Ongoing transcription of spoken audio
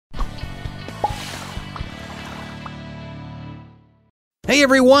Hey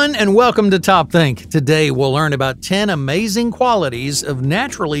everyone, and welcome to Top Think. Today we'll learn about 10 amazing qualities of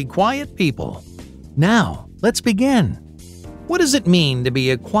naturally quiet people. Now, let's begin. What does it mean to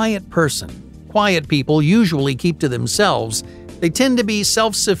be a quiet person? Quiet people usually keep to themselves. They tend to be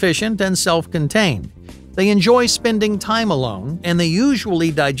self-sufficient and self-contained. They enjoy spending time alone, and they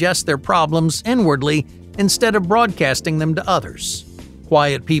usually digest their problems inwardly instead of broadcasting them to others.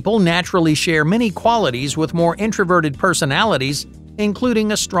 Quiet people naturally share many qualities with more introverted personalities,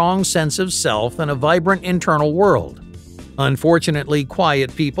 including a strong sense of self and a vibrant internal world. Unfortunately,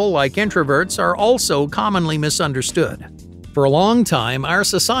 quiet people, like introverts, are also commonly misunderstood. For a long time, our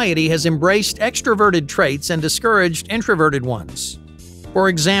society has embraced extroverted traits and discouraged introverted ones. For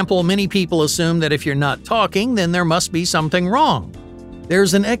example, many people assume that if you're not talking, then there must be something wrong.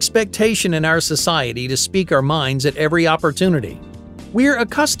 There's an expectation in our society to speak our minds at every opportunity. We're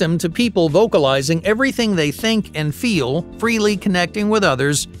accustomed to people vocalizing everything they think and feel, freely connecting with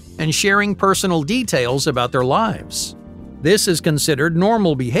others, and sharing personal details about their lives. This is considered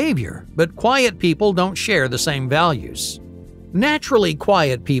normal behavior, but quiet people don't share the same values. Naturally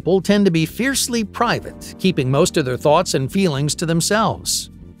quiet people tend to be fiercely private, keeping most of their thoughts and feelings to themselves.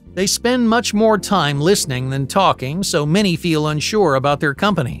 They spend much more time listening than talking, so many feel unsure about their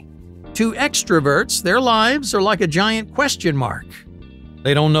company. To extroverts, their lives are like a giant question mark.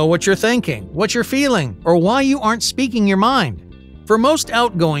 They don't know what you're thinking, what you're feeling, or why you aren't speaking your mind. For most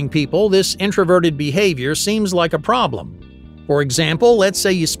outgoing people, this introverted behavior seems like a problem. For example, let's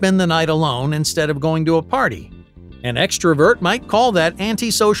say you spend the night alone instead of going to a party. An extrovert might call that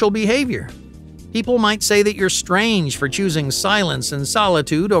antisocial behavior. People might say that you're strange for choosing silence and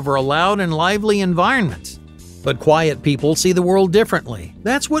solitude over a loud and lively environment. But quiet people see the world differently.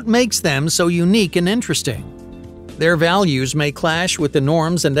 That's what makes them so unique and interesting. Their values may clash with the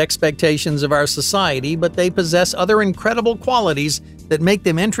norms and expectations of our society, but they possess other incredible qualities that make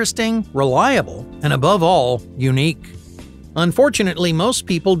them interesting, reliable, and above all, unique. Unfortunately, most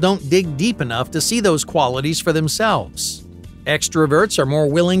people don't dig deep enough to see those qualities for themselves. Extroverts are more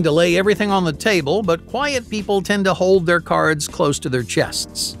willing to lay everything on the table, but quiet people tend to hold their cards close to their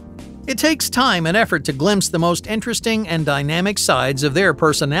chests. It takes time and effort to glimpse the most interesting and dynamic sides of their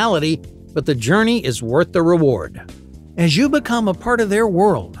personality, but the journey is worth the reward. As you become a part of their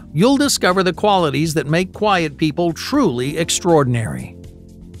world, you'll discover the qualities that make quiet people truly extraordinary.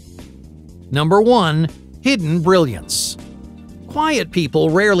 Number 1. Hidden brilliance. Quiet people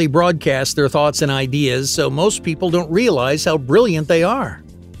rarely broadcast their thoughts and ideas, so most people don't realize how brilliant they are.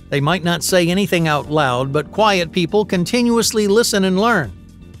 They might not say anything out loud, but quiet people continuously listen and learn.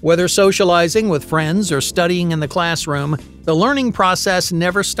 Whether socializing with friends or studying in the classroom, the learning process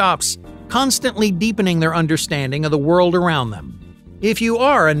never stops, constantly deepening their understanding of the world around them. If you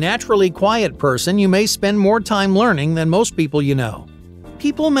are a naturally quiet person, you may spend more time learning than most people you know.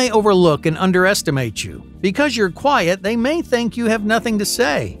 People may overlook and underestimate you. Because you're quiet, they may think you have nothing to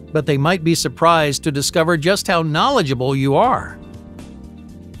say, but they might be surprised to discover just how knowledgeable you are.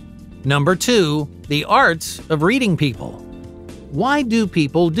 Number 2. The art of reading people. Why do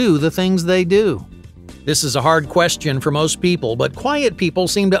people do the things they do? This is a hard question for most people, but quiet people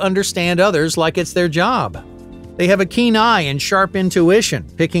seem to understand others like it's their job. They have a keen eye and sharp intuition,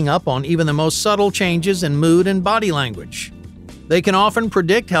 picking up on even the most subtle changes in mood and body language. They can often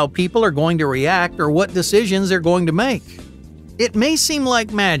predict how people are going to react or what decisions they're going to make. It may seem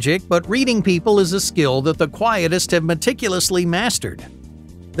like magic, but reading people is a skill that the quietest have meticulously mastered.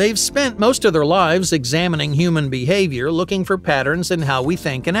 They've spent most of their lives examining human behavior, looking for patterns in how we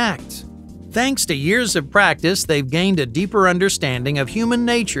think and act. Thanks to years of practice, they've gained a deeper understanding of human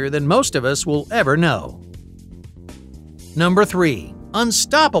nature than most of us will ever know. Number 3.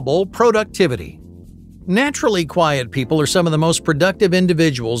 Unstoppable productivity. Naturally quiet people are some of the most productive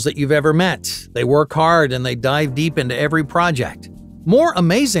individuals that you've ever met. They work hard and they dive deep into every project. More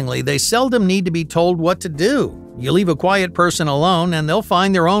amazingly, they seldom need to be told what to do. You leave a quiet person alone and they'll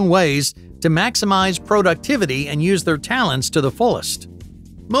find their own ways to maximize productivity and use their talents to the fullest.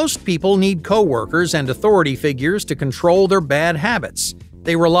 Most people need coworkers and authority figures to control their bad habits.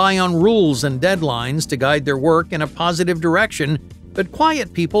 They rely on rules and deadlines to guide their work in a positive direction, but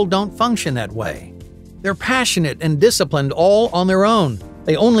quiet people don't function that way. They're passionate and disciplined all on their own.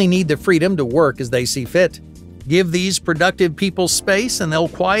 They only need the freedom to work as they see fit. Give these productive people space and they'll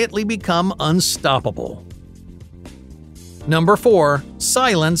quietly become unstoppable. Number 4.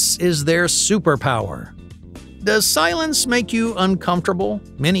 Silence is their superpower. Does silence make you uncomfortable?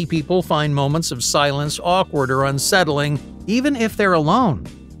 Many people find moments of silence awkward or unsettling, even if they're alone.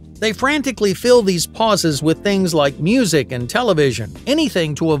 They frantically fill these pauses with things like music and television,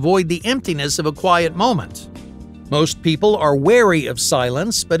 anything to avoid the emptiness of a quiet moment. Most people are wary of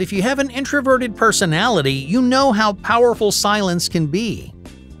silence, but if you have an introverted personality, you know how powerful silence can be.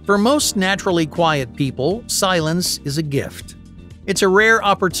 For most naturally quiet people, silence is a gift. It's a rare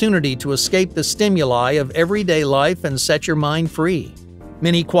opportunity to escape the stimuli of everyday life and set your mind free.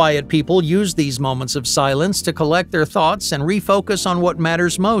 Many quiet people use these moments of silence to collect their thoughts and refocus on what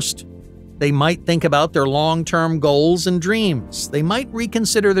matters most. They might think about their long-term goals and dreams. They might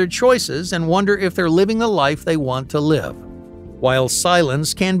reconsider their choices and wonder if they're living the life they want to live. While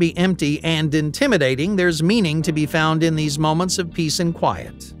silence can be empty and intimidating, there's meaning to be found in these moments of peace and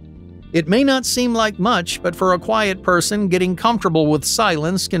quiet. It may not seem like much, but for a quiet person, getting comfortable with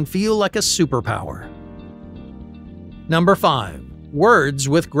silence can feel like a superpower. Number 5. Words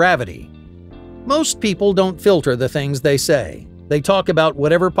with gravity. Most people don't filter the things they say. They talk about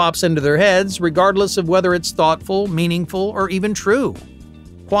whatever pops into their heads, regardless of whether it's thoughtful, meaningful, or even true.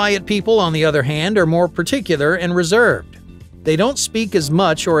 Quiet people, on the other hand, are more particular and reserved. They don't speak as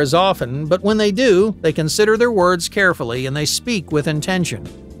much or as often, but when they do, they consider their words carefully and they speak with intention.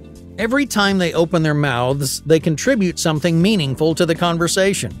 Every time they open their mouths, they contribute something meaningful to the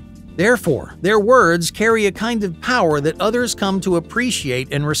conversation. Therefore, their words carry a kind of power that others come to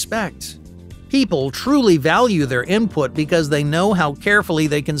appreciate and respect. People truly value their input because they know how carefully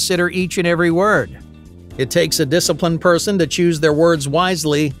they consider each and every word. It takes a disciplined person to choose their words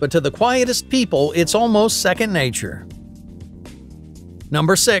wisely, but to the quietest people, it's almost second nature.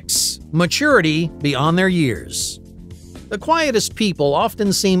 Number 6. Maturity beyond their years. The quietest people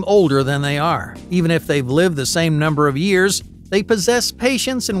often seem older than they are. Even if they've lived the same number of years, they possess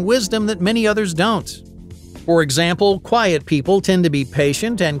patience and wisdom that many others don't. For example, quiet people tend to be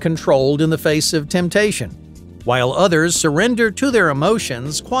patient and controlled in the face of temptation. While others surrender to their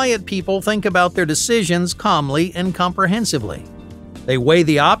emotions, quiet people think about their decisions calmly and comprehensively. They weigh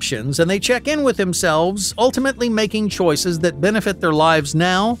the options and they check in with themselves, ultimately making choices that benefit their lives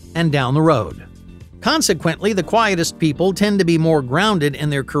now and down the road. Consequently, the quietest people tend to be more grounded in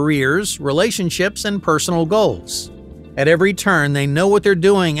their careers, relationships, and personal goals. At every turn, they know what they're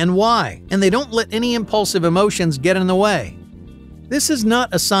doing and why, and they don't let any impulsive emotions get in the way. This is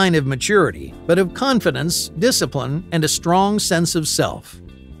not a sign of maturity, but of confidence, discipline, and a strong sense of self.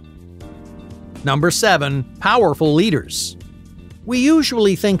 Number 7. Powerful leaders. We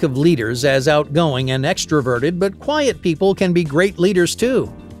usually think of leaders as outgoing and extroverted, but quiet people can be great leaders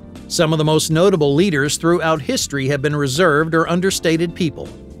too. Some of the most notable leaders throughout history have been reserved or understated people.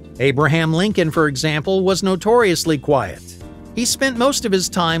 Abraham Lincoln, for example, was notoriously quiet. He spent most of his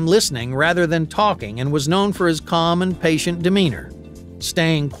time listening rather than talking and was known for his calm and patient demeanor.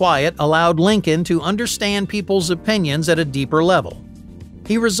 Staying quiet allowed Lincoln to understand people's opinions at a deeper level.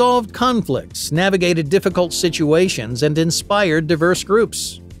 He resolved conflicts, navigated difficult situations, and inspired diverse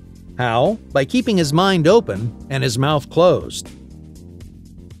groups. How? By keeping his mind open and his mouth closed.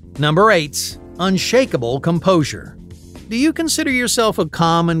 Number 8. Unshakable composure. Do you consider yourself a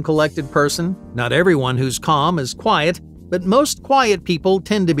calm and collected person? Not everyone who's calm is quiet, but most quiet people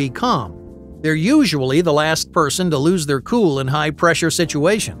tend to be calm. They're usually the last person to lose their cool in high-pressure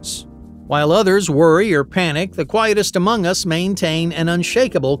situations. While others worry or panic, the quietest among us maintain an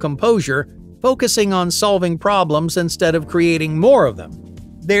unshakable composure, focusing on solving problems instead of creating more of them.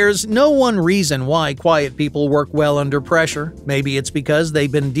 There's no one reason why quiet people work well under pressure. Maybe it's because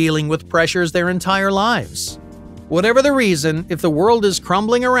they've been dealing with pressures their entire lives. Whatever the reason, if the world is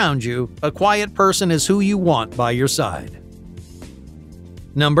crumbling around you, a quiet person is who you want by your side.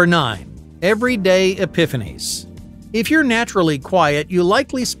 Number 9. Everyday epiphanies. If you're naturally quiet, you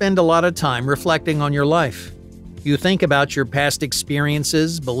likely spend a lot of time reflecting on your life. You think about your past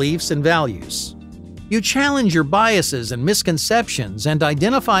experiences, beliefs, and values. You challenge your biases and misconceptions and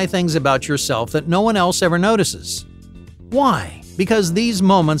identify things about yourself that no one else ever notices. Why? Because these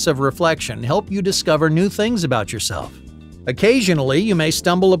moments of reflection help you discover new things about yourself. Occasionally, you may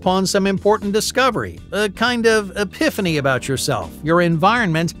stumble upon some important discovery, a kind of epiphany about yourself, your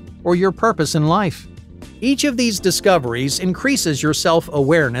environment, or your purpose in life. Each of these discoveries increases your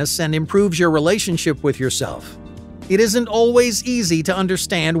self-awareness and improves your relationship with yourself. It isn't always easy to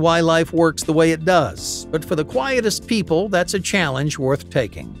understand why life works the way it does, but for the quietest people, that's a challenge worth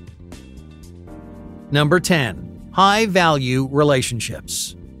taking. Number 10. High-value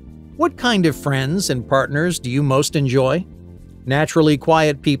relationships. What kind of friends and partners do you most enjoy? Naturally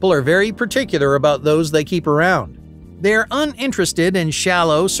quiet people are very particular about those they keep around. They're uninterested in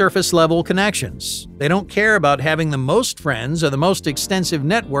shallow, surface-level connections. They don't care about having the most friends or the most extensive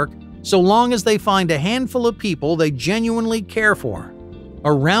network so long as they find a handful of people they genuinely care for.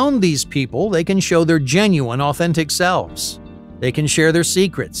 Around these people, they can show their genuine, authentic selves. They can share their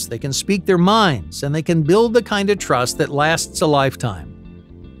secrets, they can speak their minds, and they can build the kind of trust that lasts a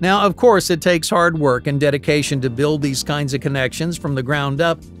lifetime. Now, of course, it takes hard work and dedication to build these kinds of connections from the ground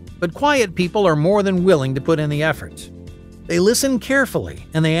up, but quiet people are more than willing to put in the effort. They listen carefully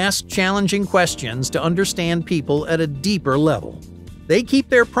and they ask challenging questions to understand people at a deeper level. They keep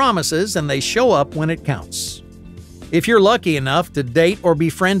their promises and they show up when it counts. If you're lucky enough to date or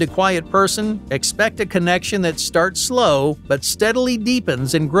befriend a quiet person, expect a connection that starts slow but steadily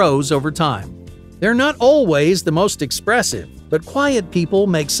deepens and grows over time. They're not always the most expressive, but quiet people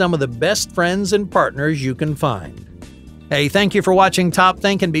make some of the best friends and partners you can find. Hey, thank you for watching Top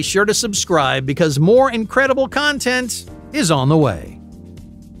Think, and be sure to subscribe because more incredible content is on the way.